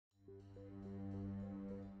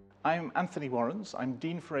I'm Anthony Warrens. I'm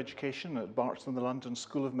Dean for Education at Barts in the London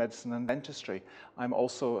School of Medicine and Dentistry. I'm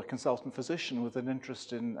also a consultant physician with an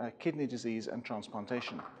interest in kidney disease and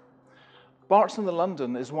transplantation. Barts in the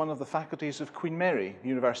London is one of the faculties of Queen Mary,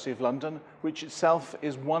 University of London, which itself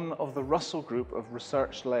is one of the Russell Group of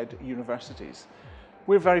research-led universities.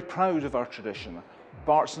 We're very proud of our tradition.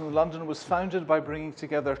 Barts in the London was founded by bringing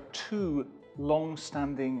together two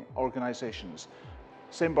long-standing organisations.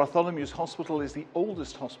 St Bartholomew's Hospital is the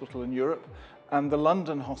oldest hospital in Europe, and the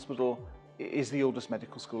London Hospital is the oldest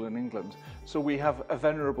medical school in England. So we have a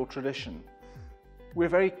venerable tradition. We're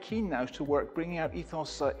very keen now to work bringing out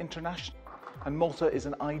ethos internationally, and Malta is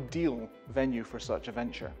an ideal venue for such a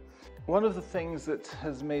venture. One of the things that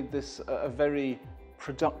has made this a very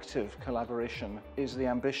productive collaboration is the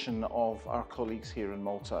ambition of our colleagues here in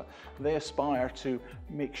Malta. They aspire to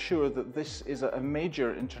make sure that this is a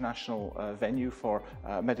major international venue for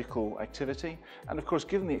medical activity, and of course,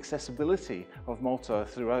 given the accessibility of Malta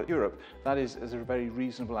throughout Europe, that is a very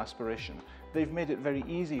reasonable aspiration. They've made it very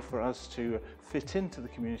easy for us to fit into the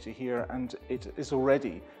community here, and it is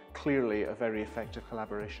already clearly a very effective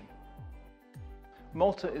collaboration.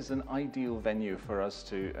 Malta is an ideal venue for us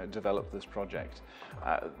to develop this project.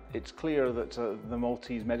 It's clear that the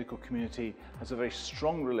Maltese medical community has a very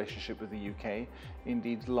strong relationship with the UK.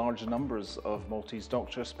 Indeed, large numbers of Maltese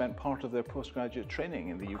doctors spent part of their postgraduate training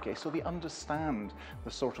in the UK, so they understand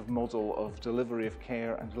the sort of model of delivery of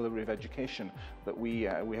care and delivery of education that we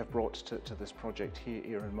have brought to this project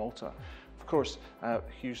here in Malta. Of course,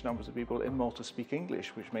 huge numbers of people in Malta speak English,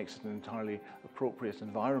 which makes it an entirely appropriate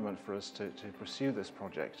environment for us to pursue this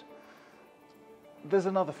project. There's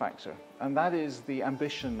another factor, and that is the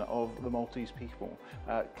ambition of the Maltese people.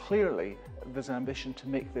 Clearly, there's an ambition to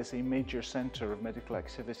make this a major centre of medical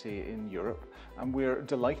activity in Europe, and we're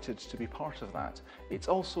delighted to be part of that. It's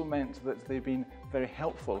also meant that they've been very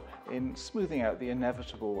helpful in smoothing out the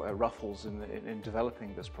inevitable ruffles in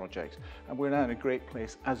developing this project, and we're now in a great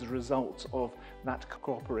place as a result of that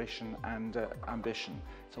cooperation and ambition.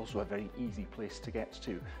 It's also a very easy place to get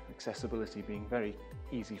to, accessibility being very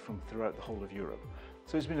easy from throughout the whole of Europe.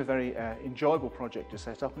 So it's been a very enjoyable project to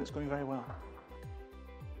set up, and it's going very well.